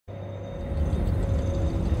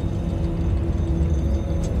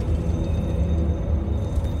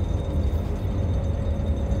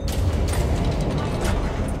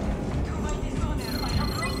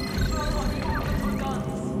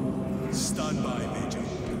Stand by, Major.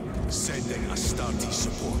 Sending Astarte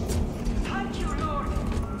support. Thank you, Lord.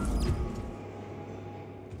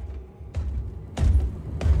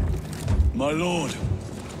 My lord.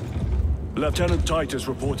 Lieutenant Titus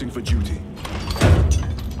reporting for duty.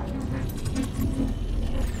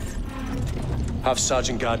 Have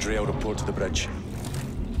Sergeant Gadriel report to the bridge.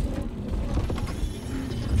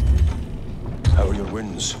 How are your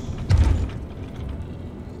wounds?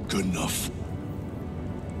 Good enough.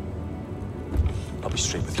 I'll be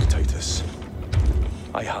straight with you, Titus.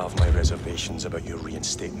 I have my reservations about your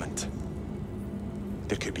reinstatement.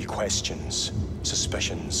 There could be questions,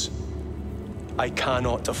 suspicions. I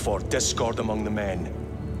cannot afford discord among the men.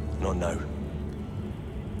 Not now.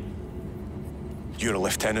 You're a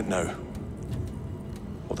lieutenant now.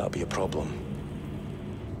 Will that be a problem?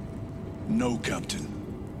 No, Captain.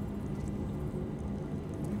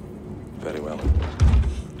 Very well.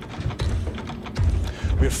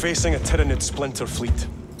 We're facing a Tyranid splinter fleet.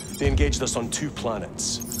 They engaged us on 2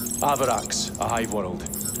 planets. Avarax, a hive world,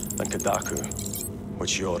 and Kadaku,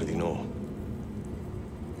 which you already know.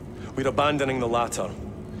 We're abandoning the latter.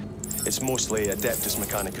 It's mostly Adeptus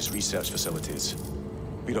Mechanicus research facilities.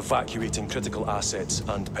 We're evacuating critical assets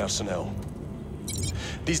and personnel.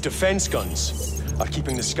 These defense guns are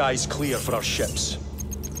keeping the skies clear for our ships.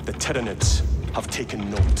 The Tyranids have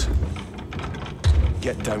taken note.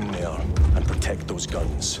 Get down there and protect those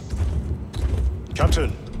guns.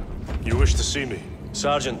 Captain, you wish to see me?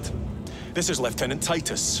 Sergeant, this is Lieutenant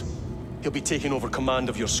Titus. He'll be taking over command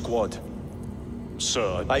of your squad.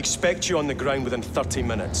 Sir, I expect you on the ground within 30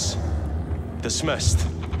 minutes. Dismissed.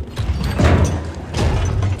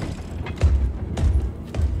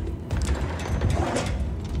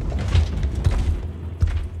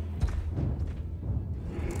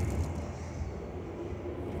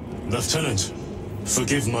 Lieutenant,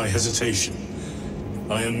 forgive my hesitation.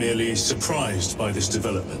 I am merely surprised by this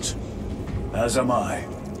development. As am I.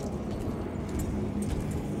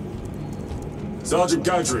 Sergeant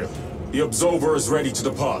Gadriel, the Absolver is ready to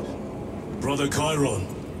depart. Brother Chiron,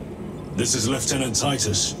 this is Lieutenant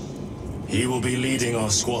Titus. He will be leading our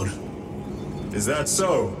squad. Is that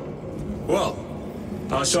so? Well,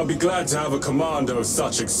 I shall be glad to have a commander of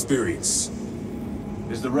such experience.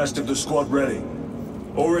 Is the rest of the squad ready?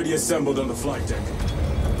 Already assembled on the flight deck.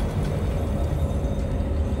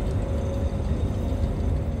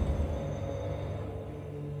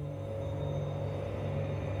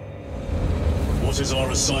 What is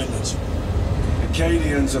our assignment?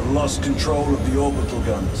 Acadians have lost control of the orbital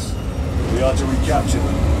guns. We are to recapture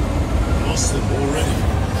them. Lost them already.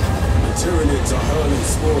 The Tyranids are hurling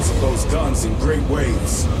spores of those guns in great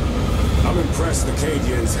waves. I'm impressed the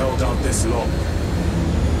Acadians held out this long.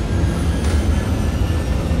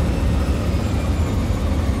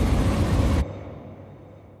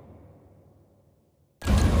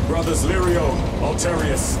 Brothers Lirio,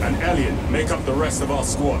 Alterius, and Elian make up the rest of our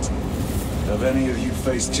squad. Have any of you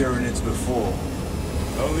faced Tyranids before?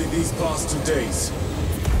 Only these past 2 days.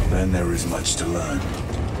 Then there is much to learn.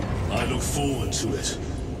 I look forward to it.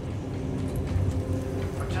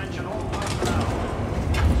 Attention all personnel.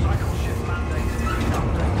 Cycle ship mandate is being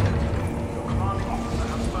updated. Your commanding officer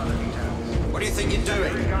has further details. What do you think you're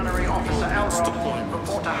doing? Gunnery Officer Elrod,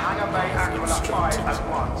 report to Hangar Bay Aquila 5 at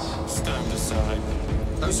once. Stand aside.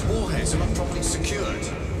 Those warheads are not properly secured.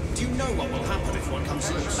 Do you know what will happen if one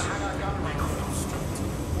comes loose?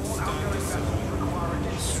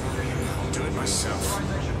 I'll do it myself.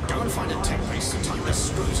 Go and find a tech base to tighten the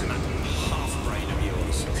screws in that half-brain of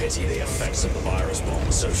yours. Pity the effects of the virus bomb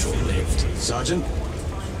were so short-lived. Sergeant?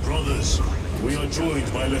 Brothers, we are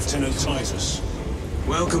joined by Lieutenant Titus.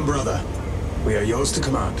 Welcome, brother. We are yours to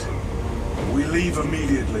command. We leave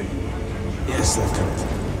immediately. Yes,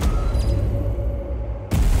 Lieutenant.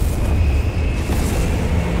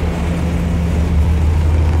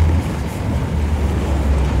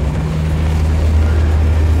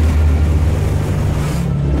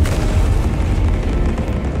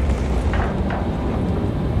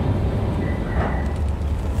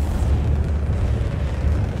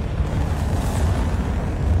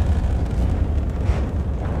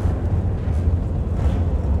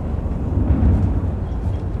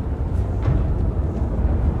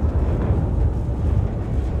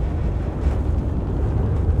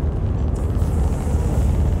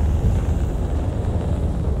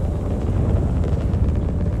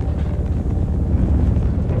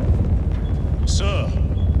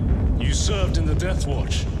 Death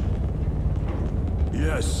Watch.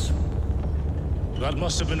 Yes. That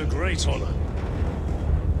must have been a great honor.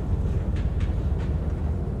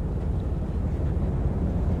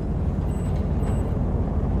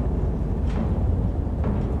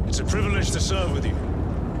 It's a privilege to serve with you.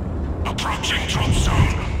 Approaching drop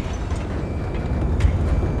zone.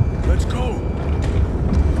 Let's go!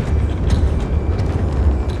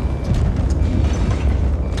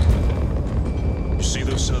 You see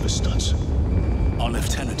those service stunts? Our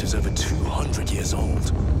lieutenant is over 200 years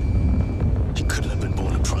old. He couldn't have been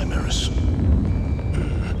born a Primaris.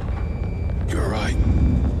 You're right.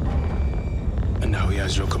 And now he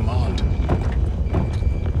has your command.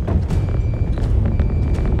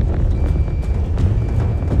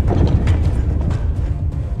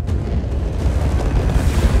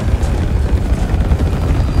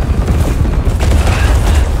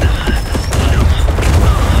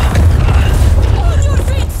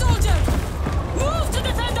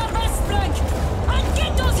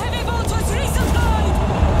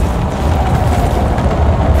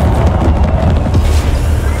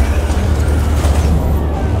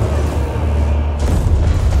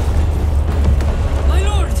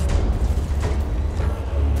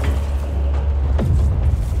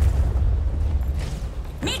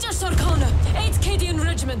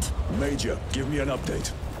 Major, give me an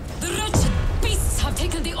update. The wretched beasts have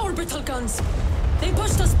taken the orbital guns. They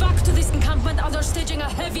pushed us back to this encampment and are staging a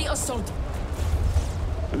heavy assault.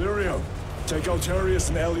 Imperium, take Altarius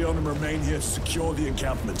and Elion and remain here to secure the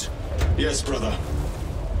encampment. Yes, brother.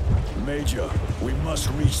 Major, we must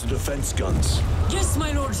reach the defense guns. Yes,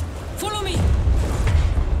 my lord. Follow me.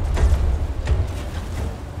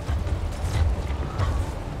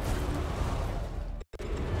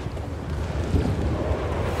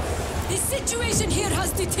 The situation here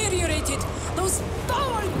has deteriorated. Those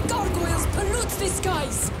foul gargoyles pollute the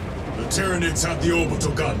skies. The Tyranids have the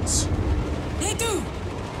orbital guns. They do.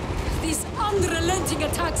 These unrelenting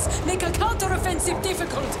attacks make a counteroffensive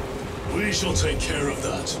difficult. We shall take care of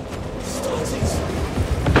that.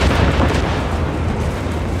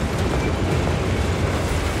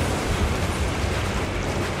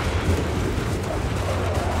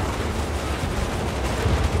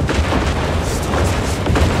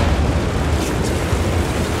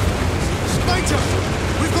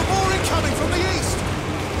 We've got more incoming from the east!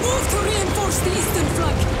 Move to reinforce the eastern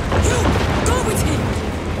flank. You, go with him.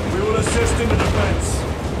 We will assist in the defense.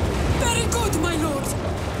 Very good, my lord.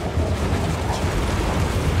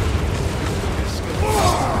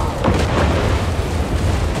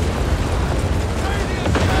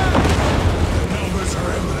 The numbers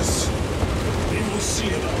are endless. We will see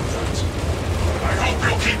about that. I hope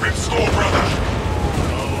you'll keep in score, brother.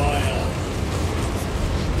 Oh, I am.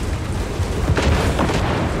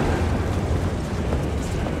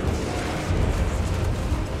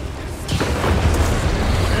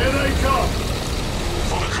 Here they come!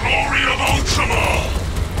 For the glory of Ultramar!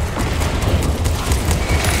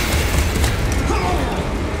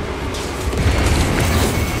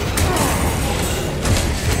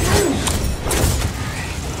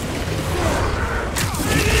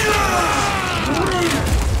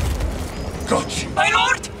 Got you! My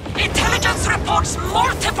lord, intelligence reports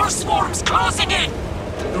multiple swarms closing in.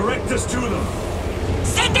 Direct us to them!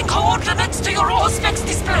 Sending coordinates to your Auspex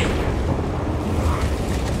display.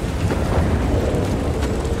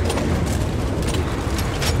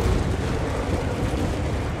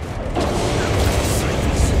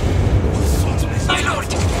 My lord,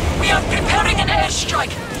 we are preparing an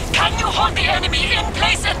airstrike. Can you hold the enemy in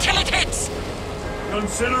place until it hits?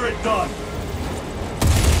 Consider it done!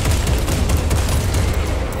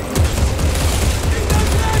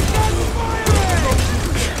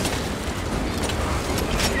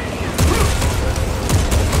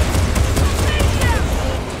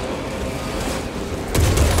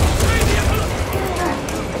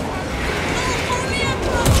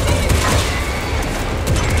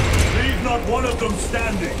 Leave not one of them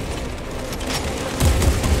standing!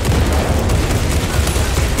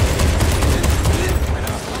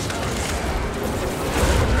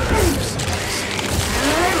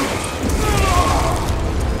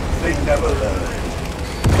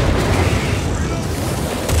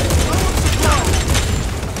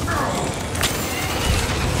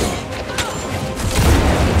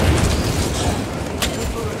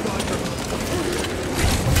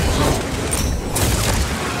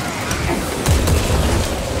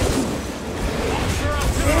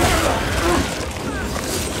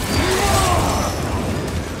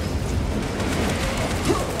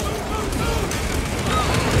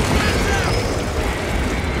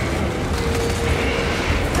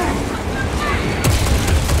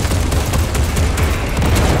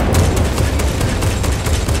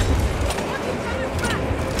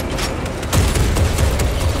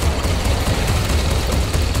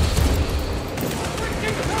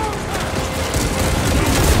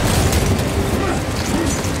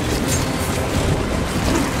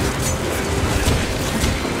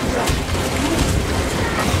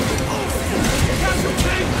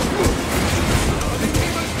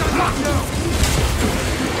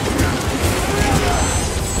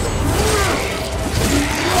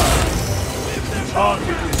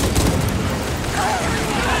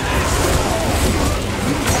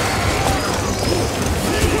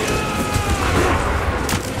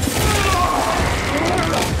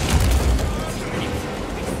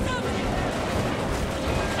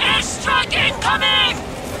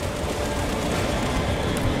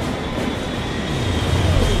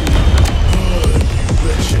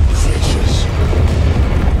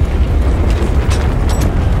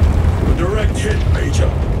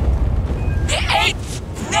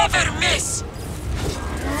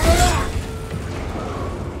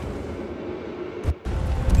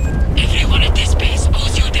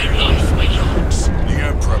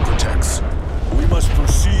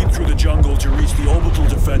 the orbital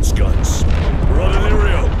defense guns.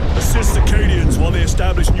 Rodelirio, assist the Cadians while they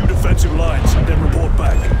establish new defensive lines, then report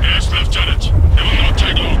back. Yes, Lieutenant. It will not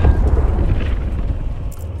take long.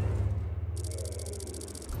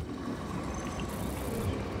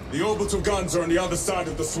 The orbital guns are on the other side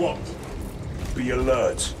of the swamp. Be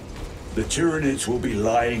alert. The Tyranids will be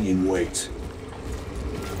lying in wait.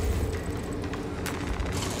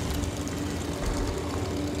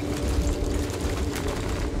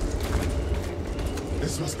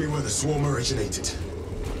 This must be where the swarm originated.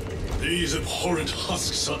 These abhorrent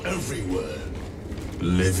husks are everywhere.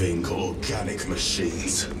 Living organic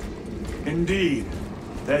machines. Indeed.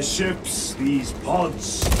 Their ships, these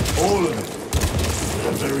pods, all of it.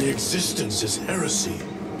 Their very existence is heresy.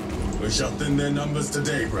 We shall thin their numbers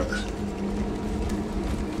today, brother.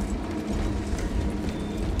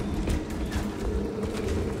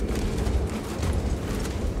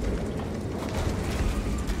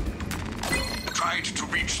 Tried to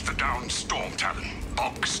reach the downed storm talon.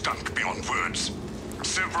 Bog stunk beyond words.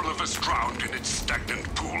 Several of us drowned in its stagnant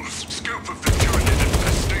pools. Scope of the Tyranid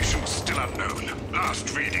infestation still unknown.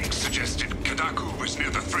 Last readings suggested Kadaku was near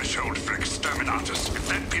the threshold for exterminatus. If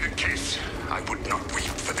that be the case, I would not weep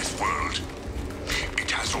for this world.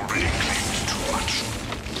 It has already claimed too much.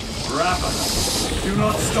 Rapid! Do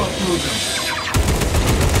not stop moving!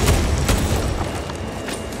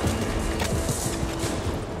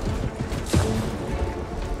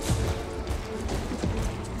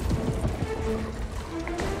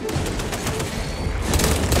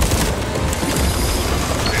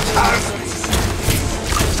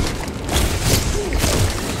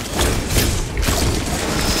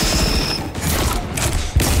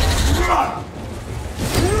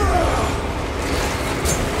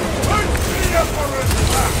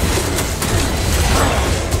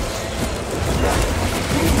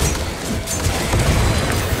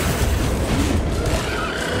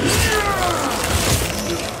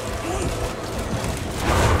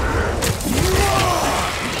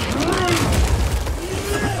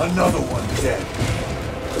 Another one dead.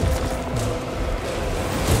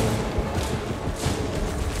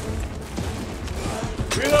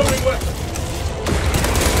 Reloading weapon.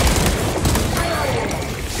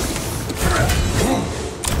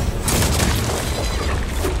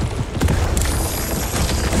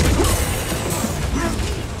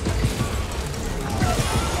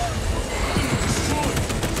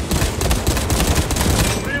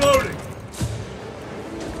 Reloading.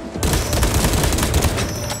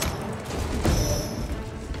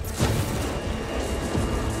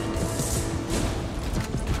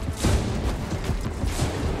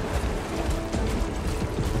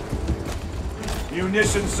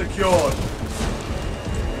 Munitions secured.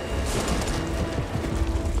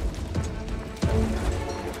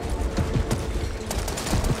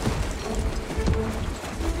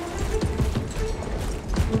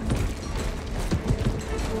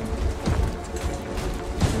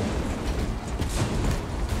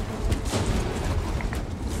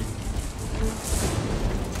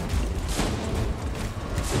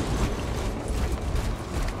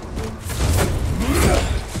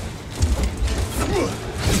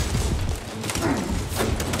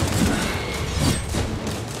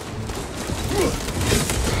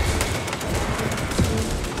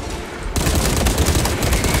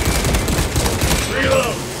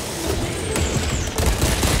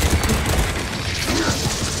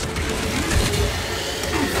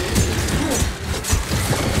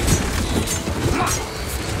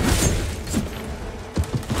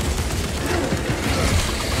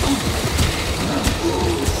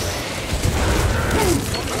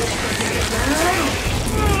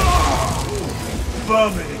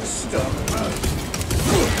 Vomiting stuff.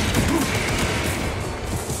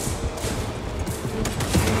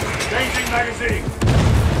 Changing magazine.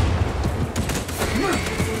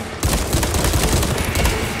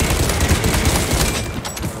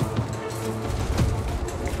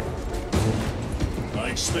 I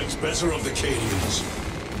expect better of the Cadians.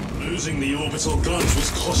 Losing the orbital guns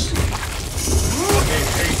was costly. They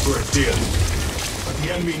paid for it dearly. But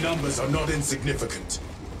the enemy numbers are not insignificant.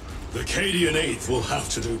 The Cadian 8th will have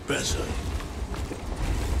to do better.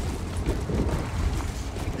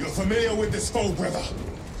 You're familiar with this foe, brother?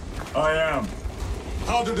 I am.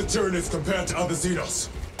 How do the Tyranids compare to other Xenos?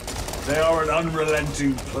 They are an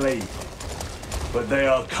unrelenting plague. But they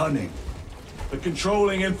are cunning. The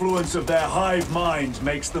controlling influence of their hive mind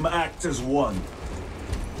makes them act as one.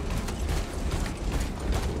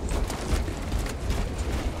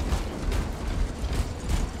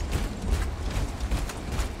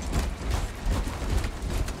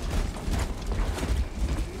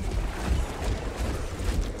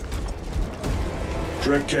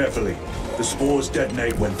 Tread carefully. The spores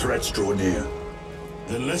detonate when threats draw near.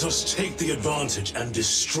 Then let us take the advantage and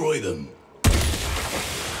destroy them.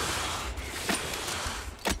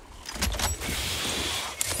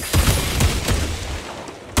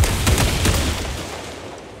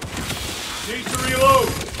 Need to reload!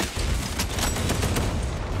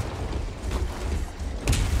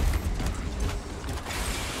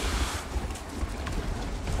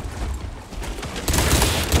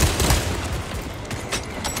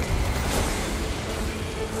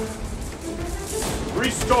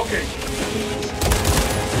 Restocking!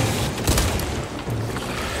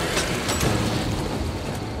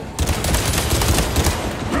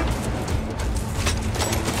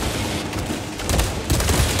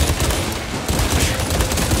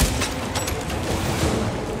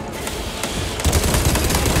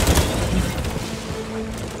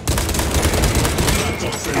 That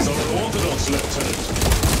doctrines are unorthodox, Lieutenant.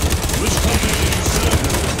 Which company did you serve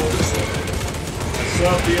before this one? I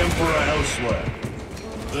served the Emperor elsewhere.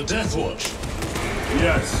 The Death Watch.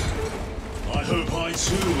 Yes. I hope I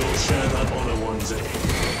too will share that honor one day.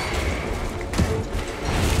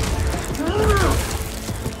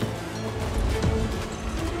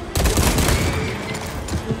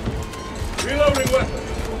 Reloading weapon.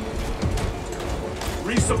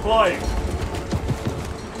 Resupplying.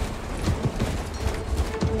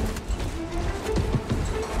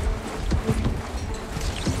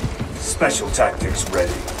 Special tactics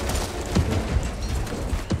ready.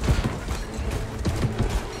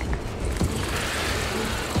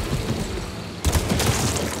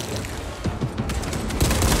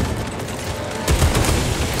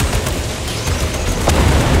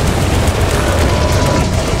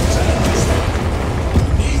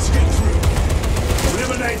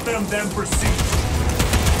 Then proceed.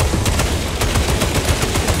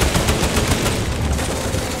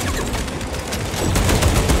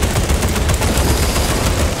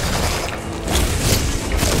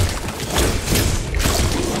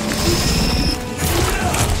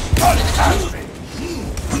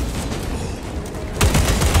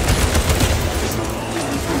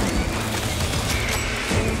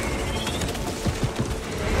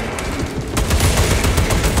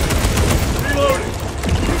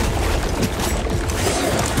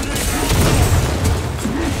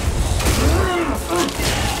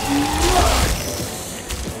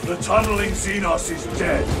 The tunneling Xenos is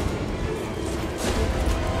dead.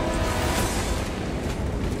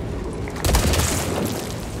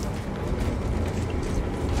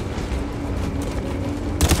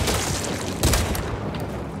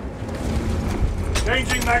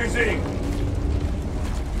 Changing magazine.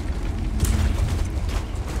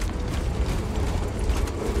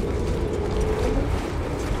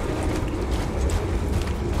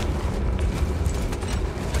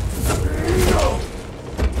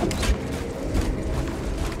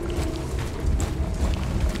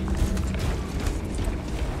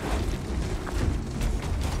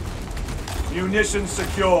 Munitions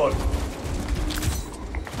secured.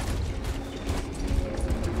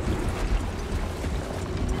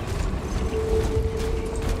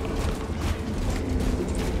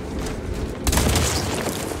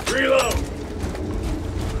 Reload!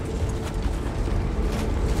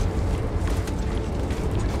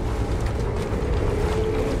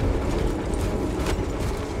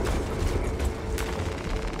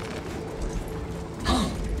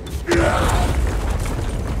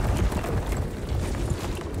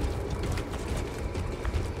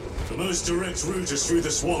 The most direct route is through the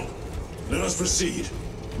swamp. Let us proceed.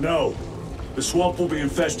 No. The swamp will be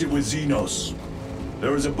infested with Xenos.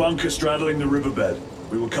 There is a bunker straddling the riverbed.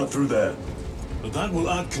 We will cut through there. But that will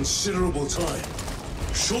add considerable time.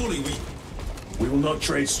 Surely we will not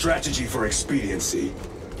trade strategy for expediency.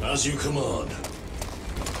 As you command.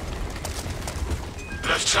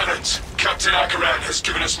 Lieutenant, Captain Akaran has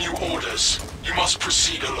given us new orders. You must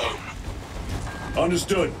proceed alone.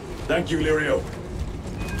 Understood. Thank you, Lirio.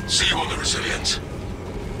 See you on the Resilient.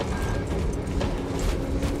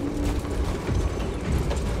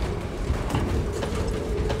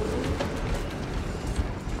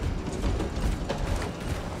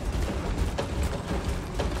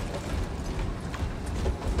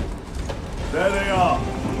 There they are.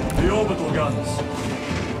 The orbital guns.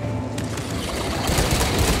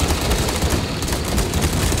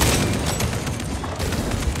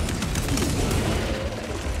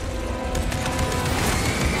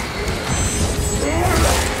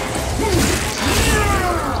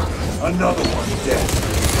 Another one dead.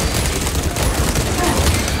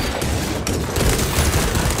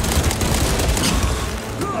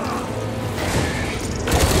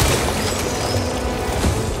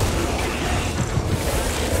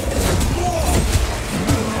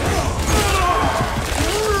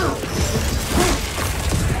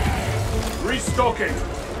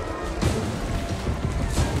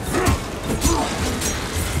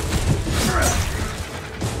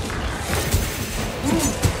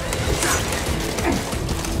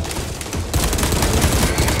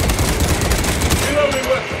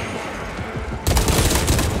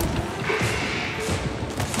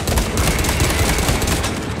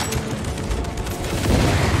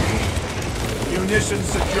 Ammunition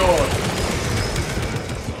secured.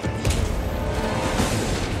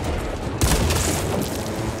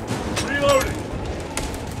 Reloading.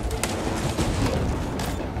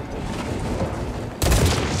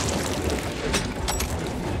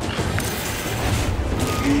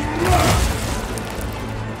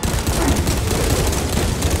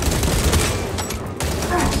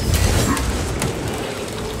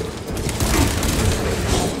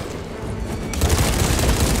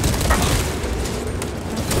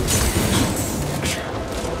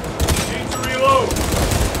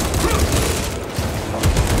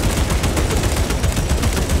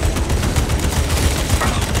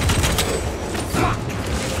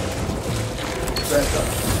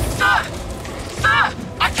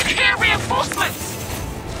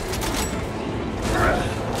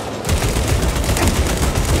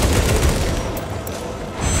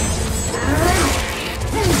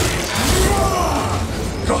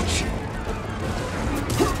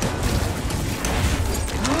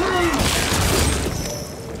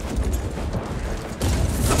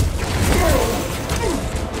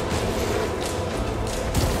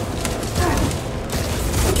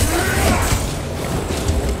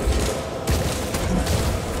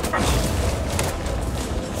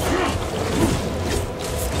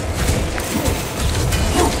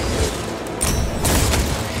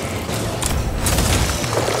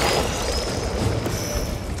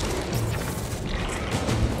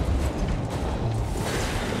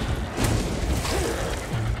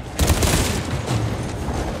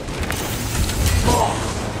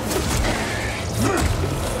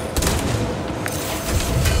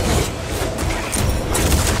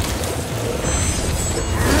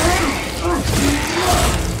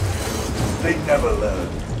 They never learn.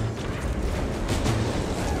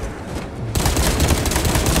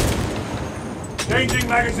 Changing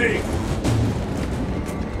magazine.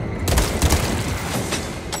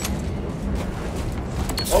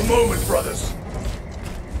 A moment, brothers.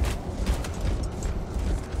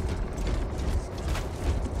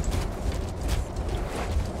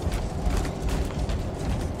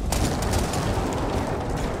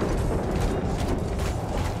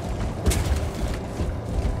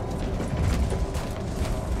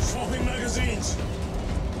 Swapping magazines.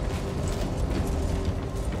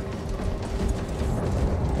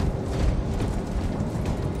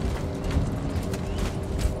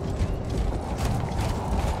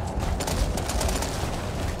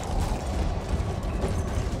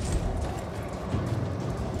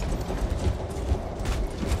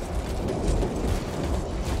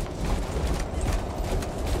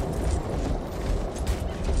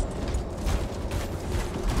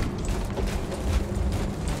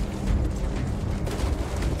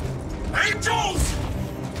 Angels!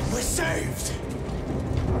 We're saved!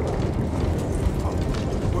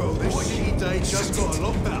 Well, this shitty day just got a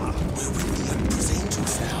lot better. We're relentless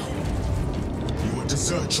angels now. You would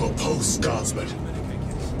desert your post, guardsman.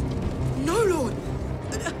 No, Lord!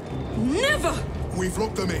 Never! We've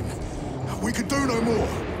locked them in. We can do no more.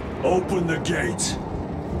 Open the gate.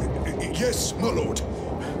 Yes, my lord.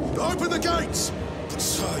 Open the gates! But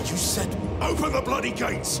sir, you said open the bloody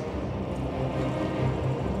gates!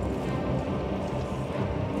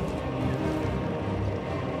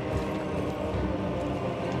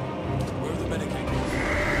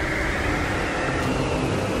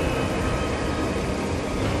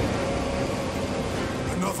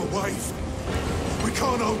 Another wave. We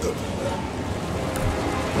can't hold them.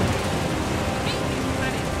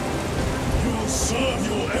 You will serve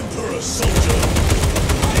your Emperor, soldier!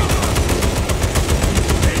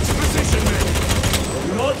 Into position, men.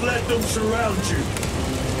 Do not let them surround you.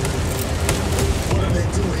 What are they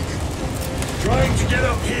doing? Trying to get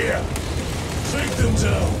up here. Take them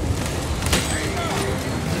down!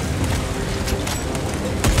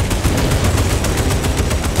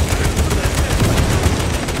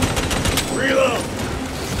 Reload.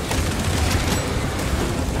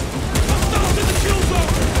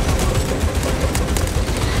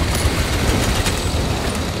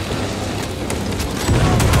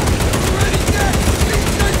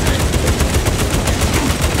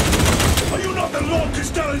 Are you not the Lord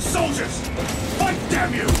Castellan's soldiers? Fight,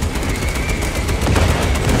 damn you!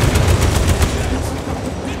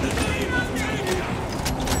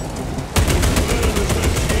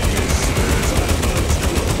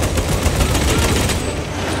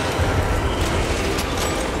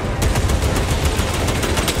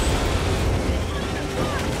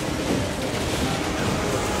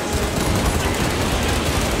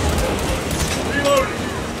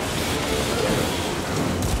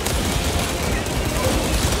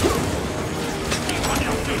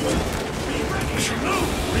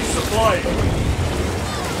 Resupplying.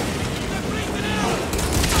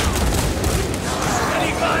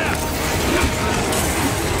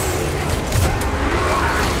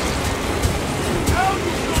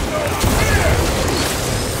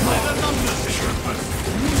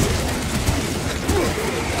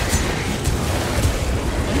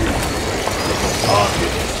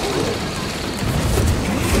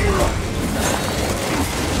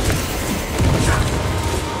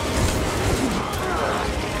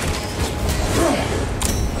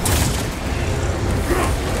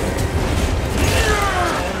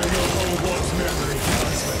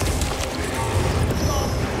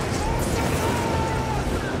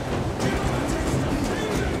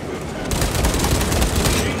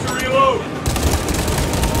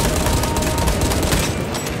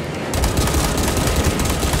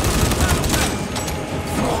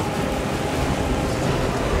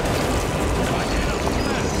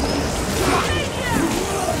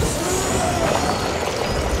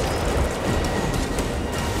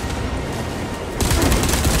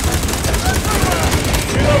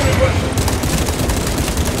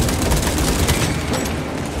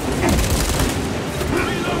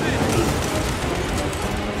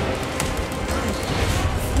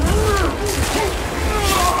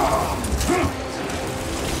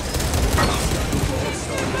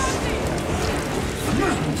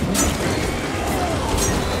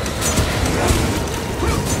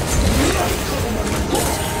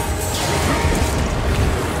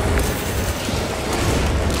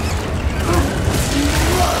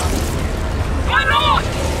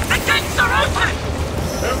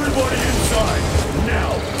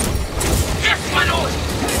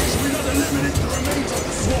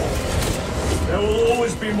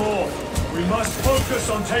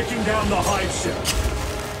 on taking down the hive ship.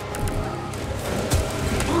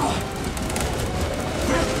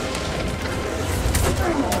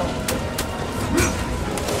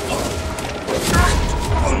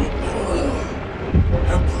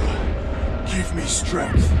 Emperor, give me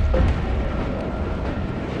strength.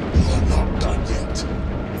 You're not done yet.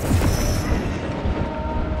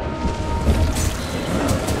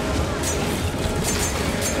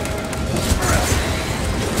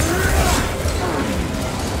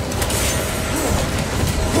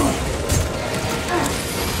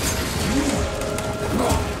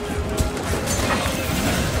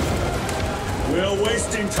 We're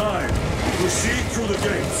wasting time. Proceed through the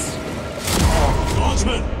gates.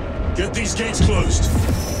 Guardsmen, get these gates closed.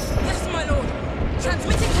 Yes, my lord.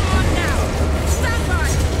 Transmitting command now. Stand by.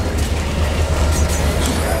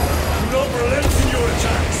 Do not relent in your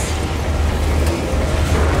attacks.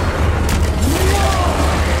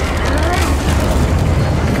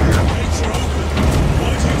 Gates are open.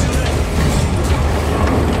 Why do you delay?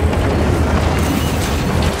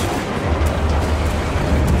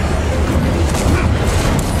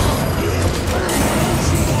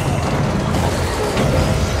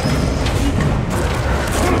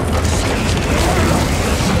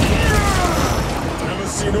 Never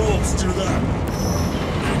seen orbs do that.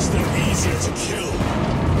 Makes them easier to kill.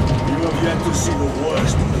 You have yet to see the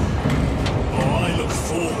worst. Oh, I look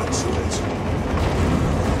forward to it.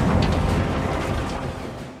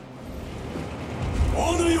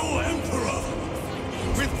 Honor your Emperor!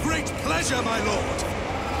 With great pleasure, my lord!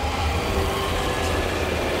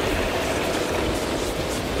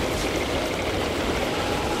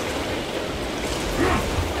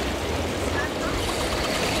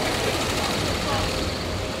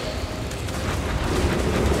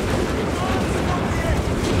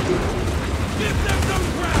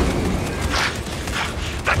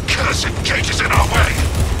 That cursed gate is in our way!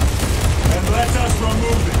 And let us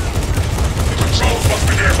remove it. The controls must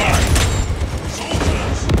be nearby!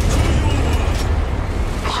 Soldiers, do your work!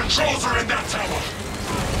 The controls are in that tower!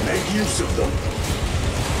 Make use of them.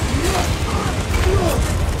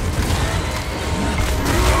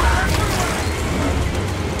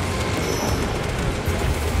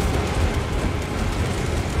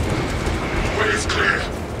 The way is clear!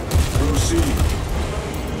 Proceed.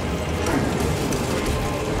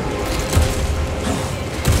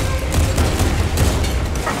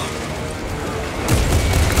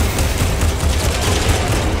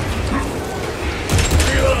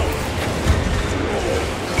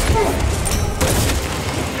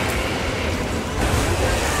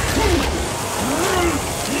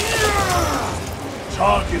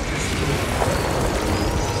 Target this.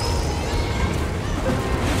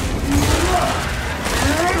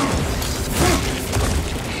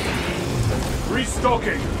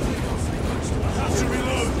 Restocking. Have to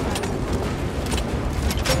reload!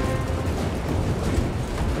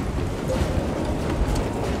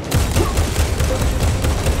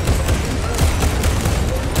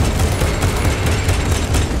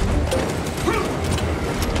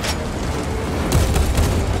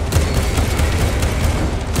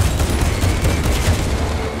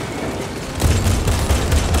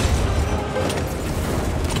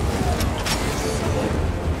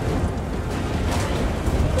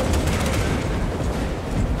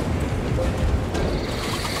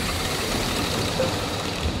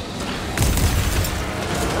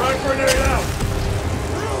 Frag grenade out.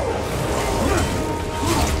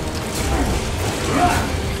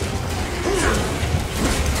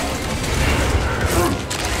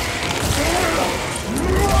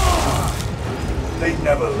 They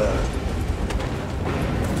never learn.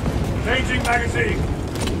 Changing magazine.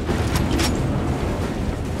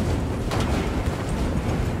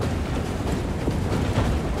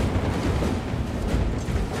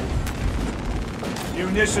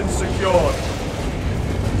 Munitions secured.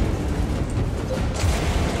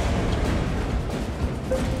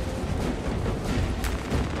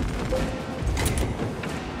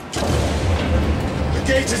 The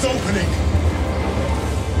gate is opening!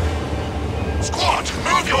 Squad,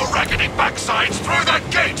 move your reckoning backsides through that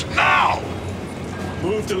gate, now!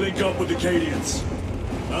 Move to link up with the Cadians.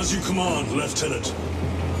 As you command, Lieutenant.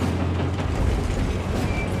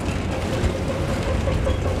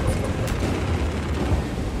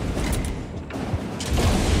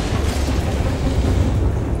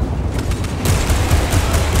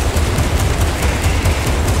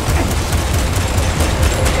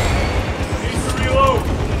 Needs to reload.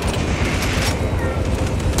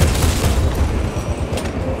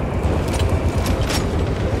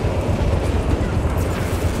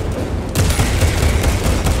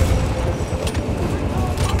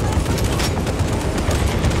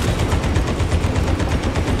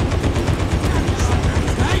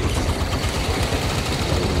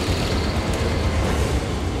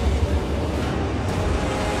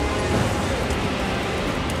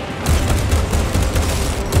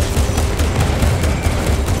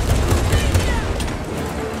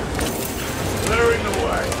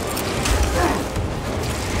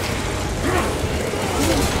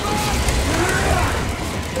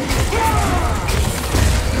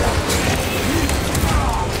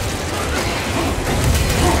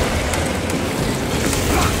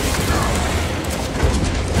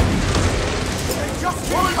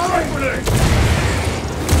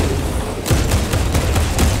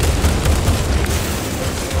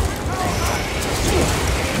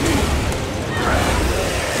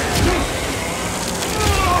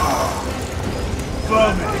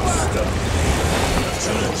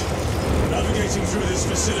 Navigating through this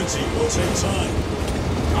facility will take time.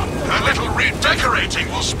 A little redecorating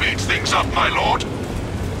will speed things up, my lord.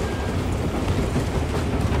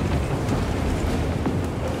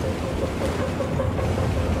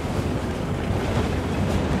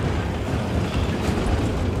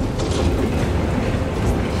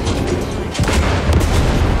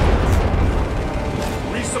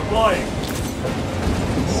 Resupplying.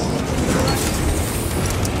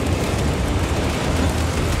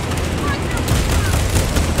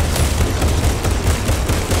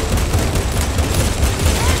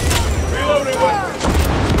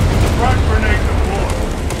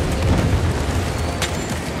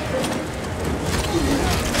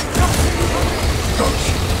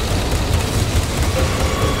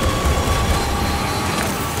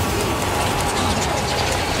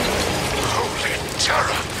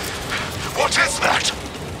 What is that?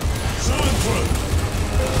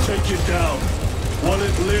 Take it down. While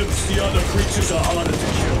it lives, the other creatures are harder to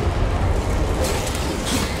kill.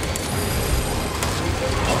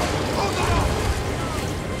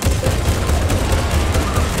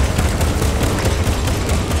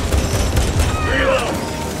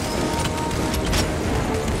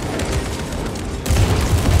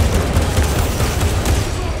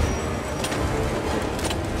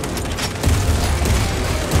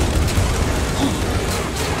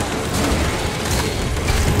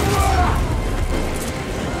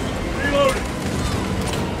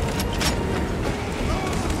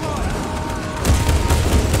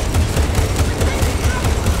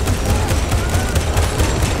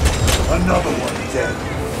 Another one dead.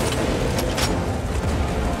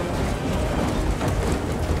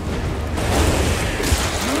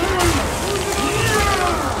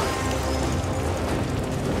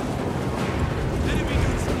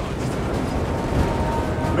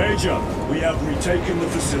 Major, we have retaken the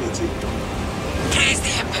facility. Praise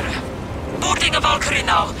the Emperor. Boarding a Valkyrie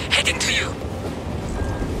now, heading to you.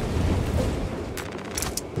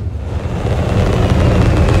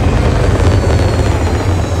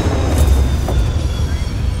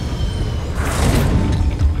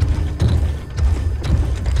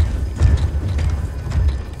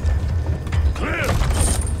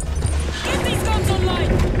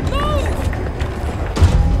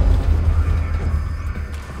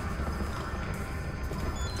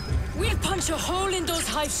 Punch a hole in those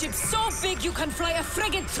hive ships so big you can fly a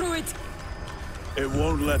frigate through it! It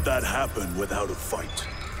won't let that happen without a fight.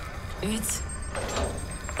 It's...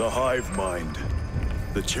 The hive mind.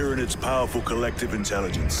 The Tyranid's powerful collective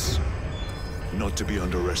intelligence. Not to be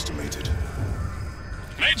underestimated.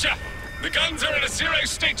 Major! The guns are in a zero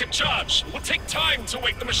state of charge. It will take time to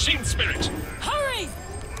wake the machine spirit. Hurry!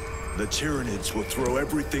 The Tyranids will throw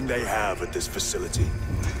everything they have at this facility.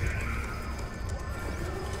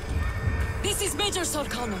 This is Major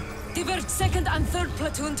Sorkana. Divert 2nd and 3rd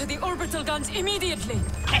platoon to the orbital guns immediately.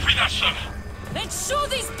 Copy that, sir. Let's show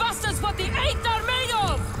these bastards what the 8th are made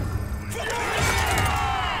of!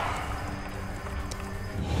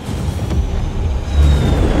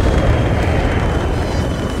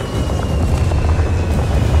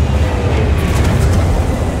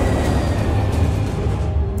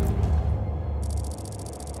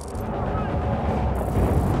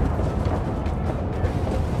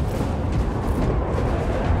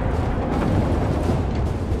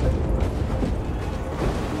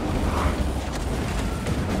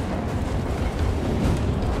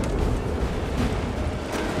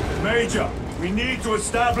 Major, we need to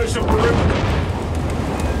establish a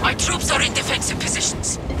perimeter. My troops are in defensive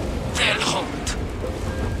positions. They'll hold.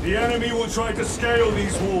 The enemy will try to scale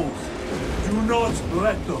these walls. Do not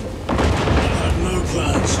let them. I have no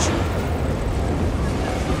plans to.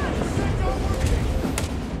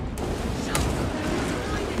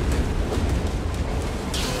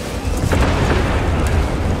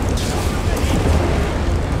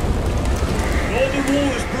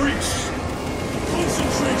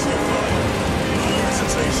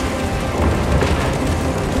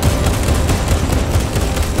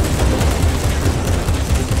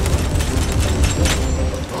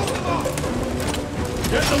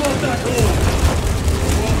 Get them off that wall!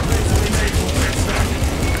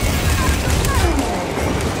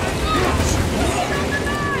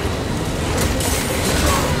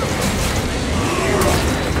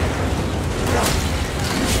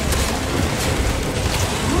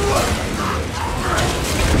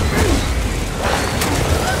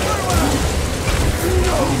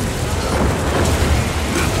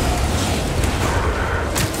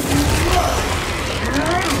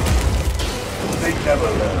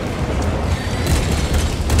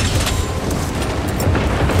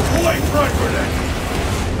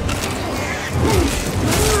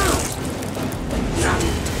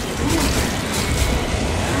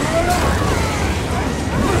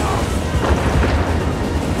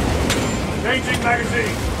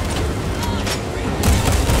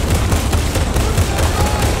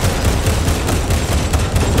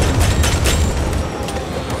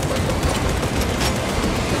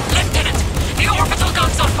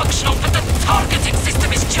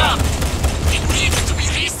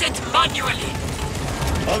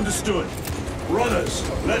 Understood. Runners,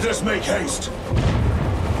 let us make haste.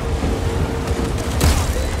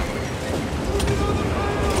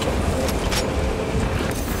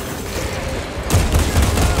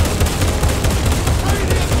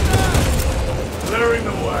 Clearing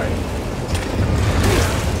the way.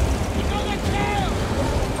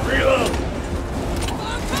 Reload!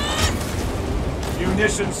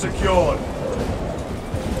 Munitions secured.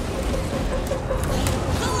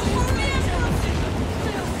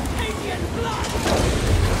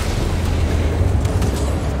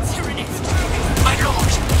 My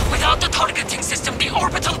lord, without the targeting system, the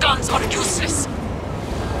orbital guns are useless.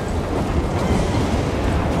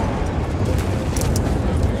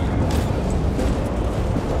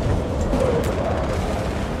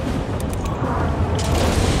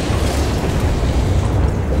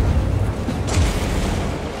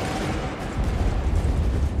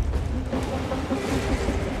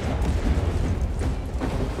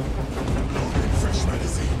 Fresh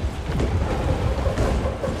medicine.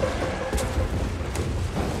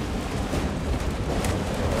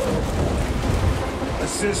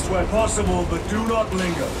 Assist where possible, but do not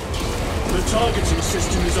linger. The targeting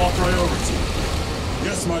system is our priority.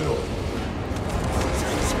 Yes, my lord.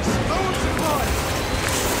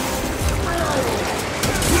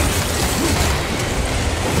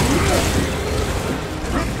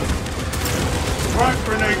 Frag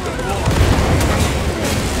grenade the floor.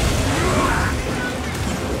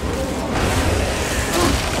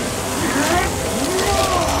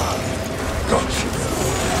 Gotcha.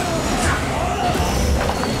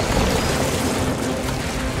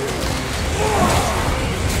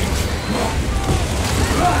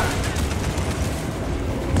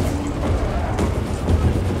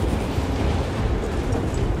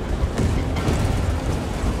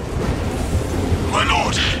 My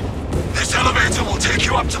lord, this elevator will take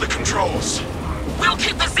you up to the controls. We'll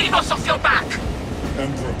keep the Xenos off your back.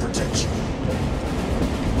 Emperor protect you.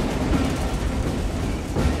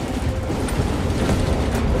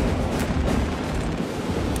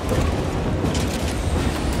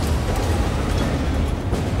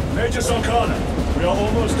 Major Sarkana, we are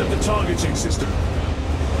almost at the targeting system.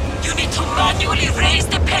 You need to manually raise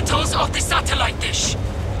the petals of the satellite dish.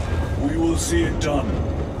 We will see it done.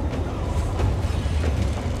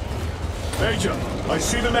 Major, I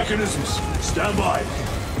see the mechanisms. Stand by.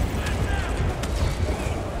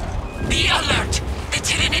 Be alert. The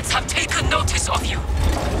Tyranids have taken notice of you.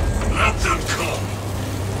 Let them come.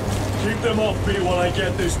 Keep them off me while I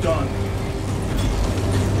get this done.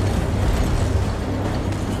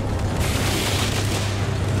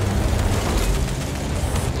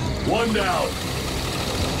 One down.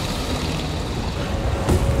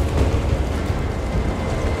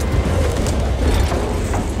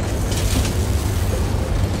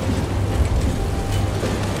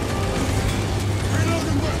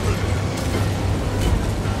 Reloading weapon.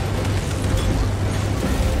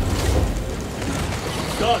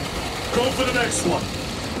 Done. Go for the next one.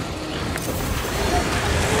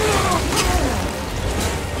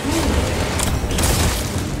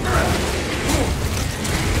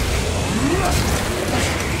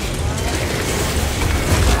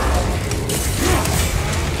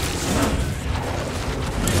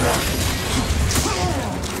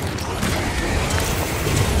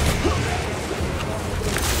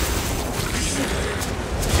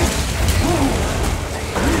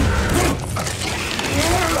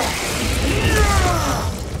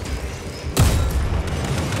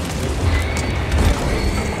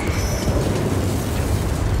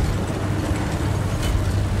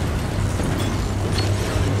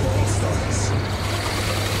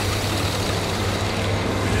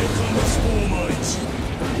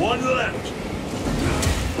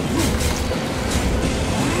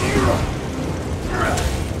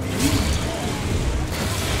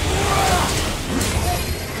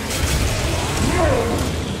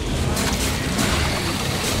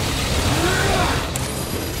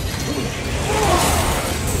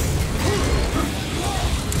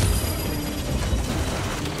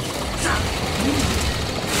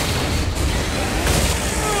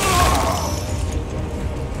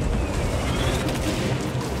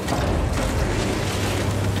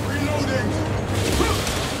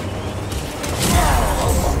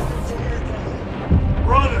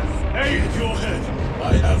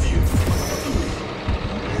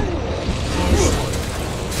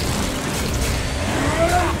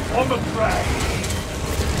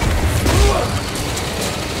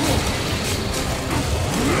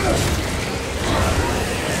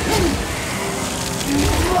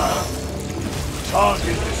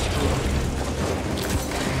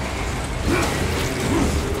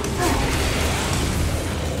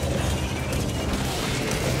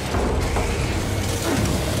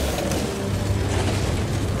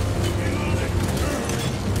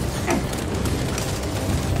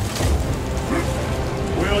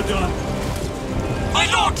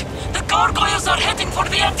 Gargoyles are heading for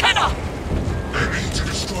the antenna! I need to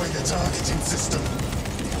destroy the targeting system.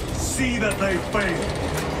 See that they fail.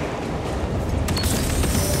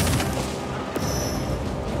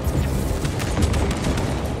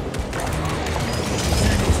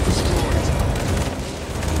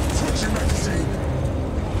 Switching magazine.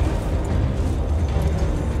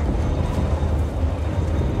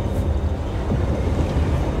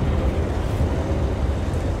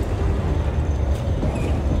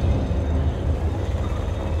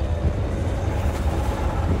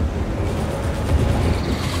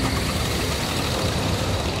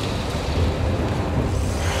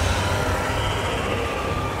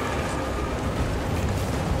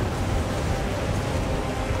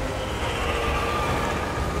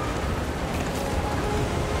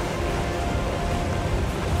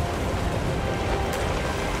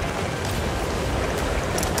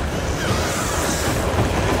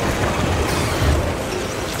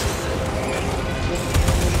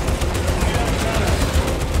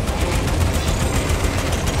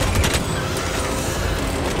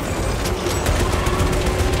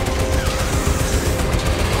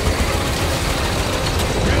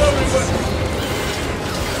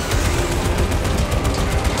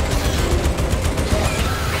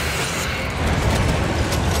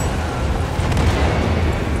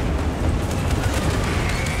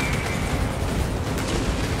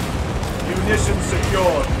 Munition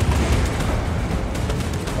secured.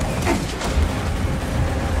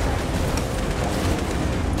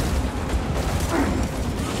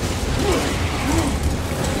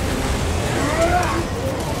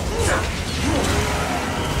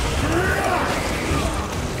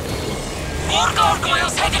 More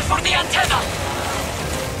gargoyles headed for the antenna!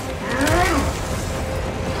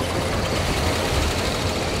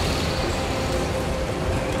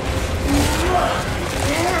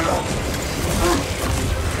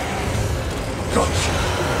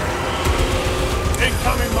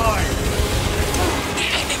 Incoming mine! The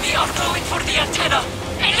enemy are going for the antenna!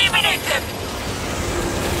 Eliminate them!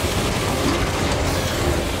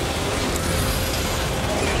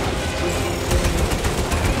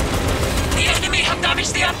 The enemy have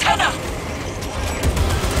damaged the antenna!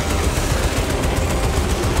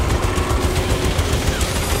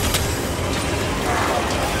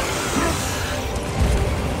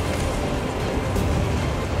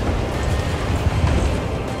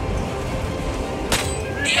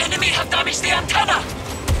 The enemy have damaged the antenna!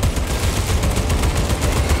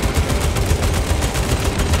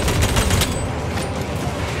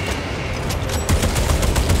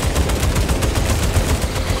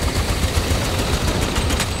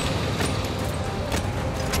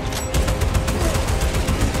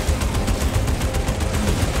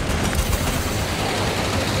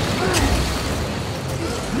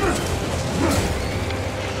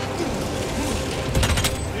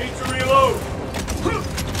 Need to reload!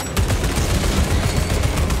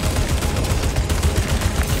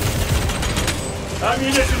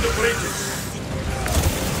 Ammunition depleted!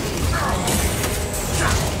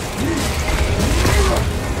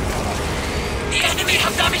 The enemy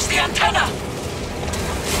have damaged the antenna!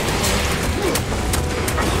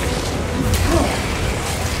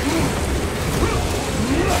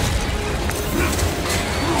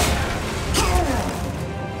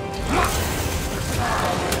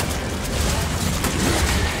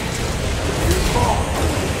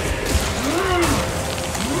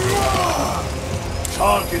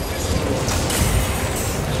 Target destroyed.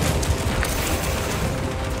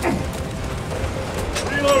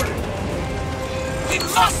 Reloading! We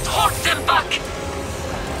must hold them back!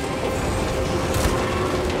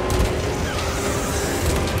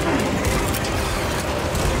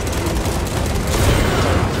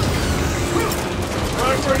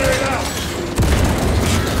 Frag grenade out!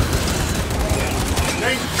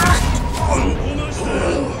 Almost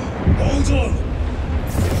there. Hold on.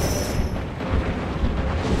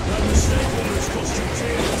 That mistake almost cost you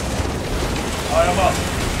tears. I am up.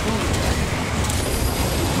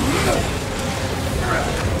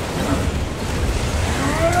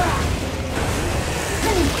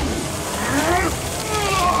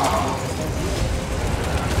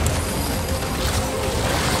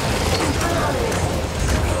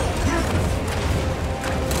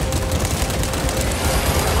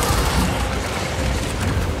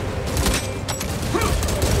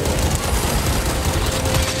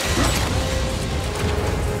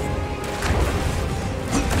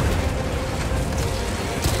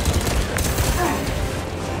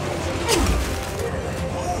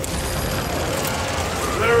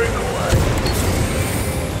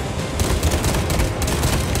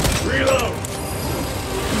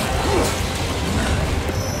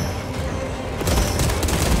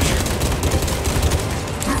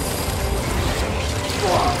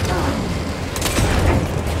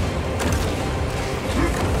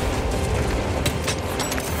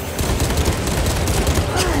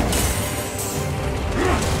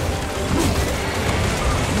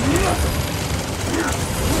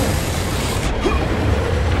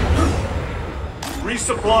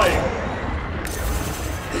 flying.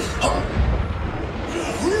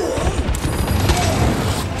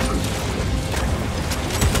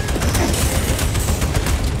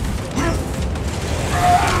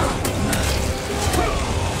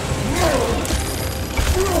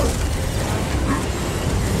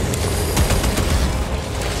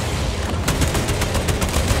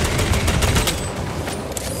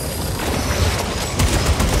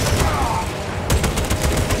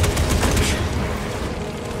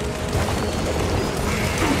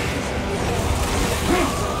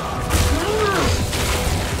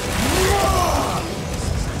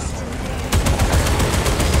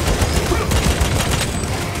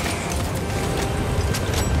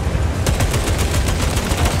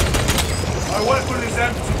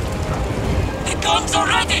 Guns are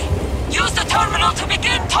ready! Use the terminal to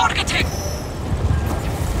begin targeting!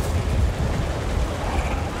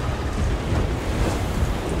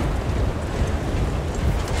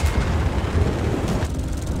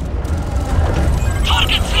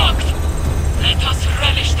 Target's locked! Let us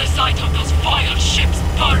relish the sight of those vile ships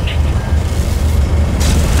burning!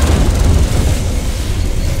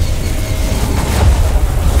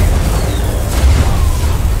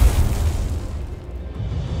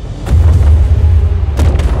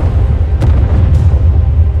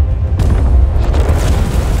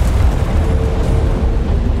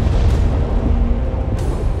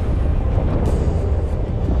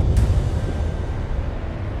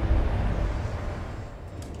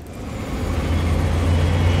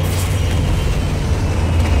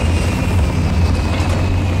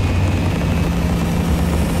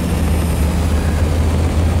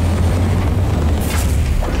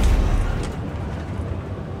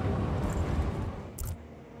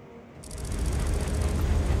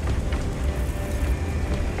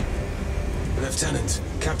 Lieutenant,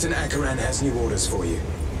 Captain Akaran has new orders for you.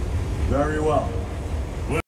 Very well.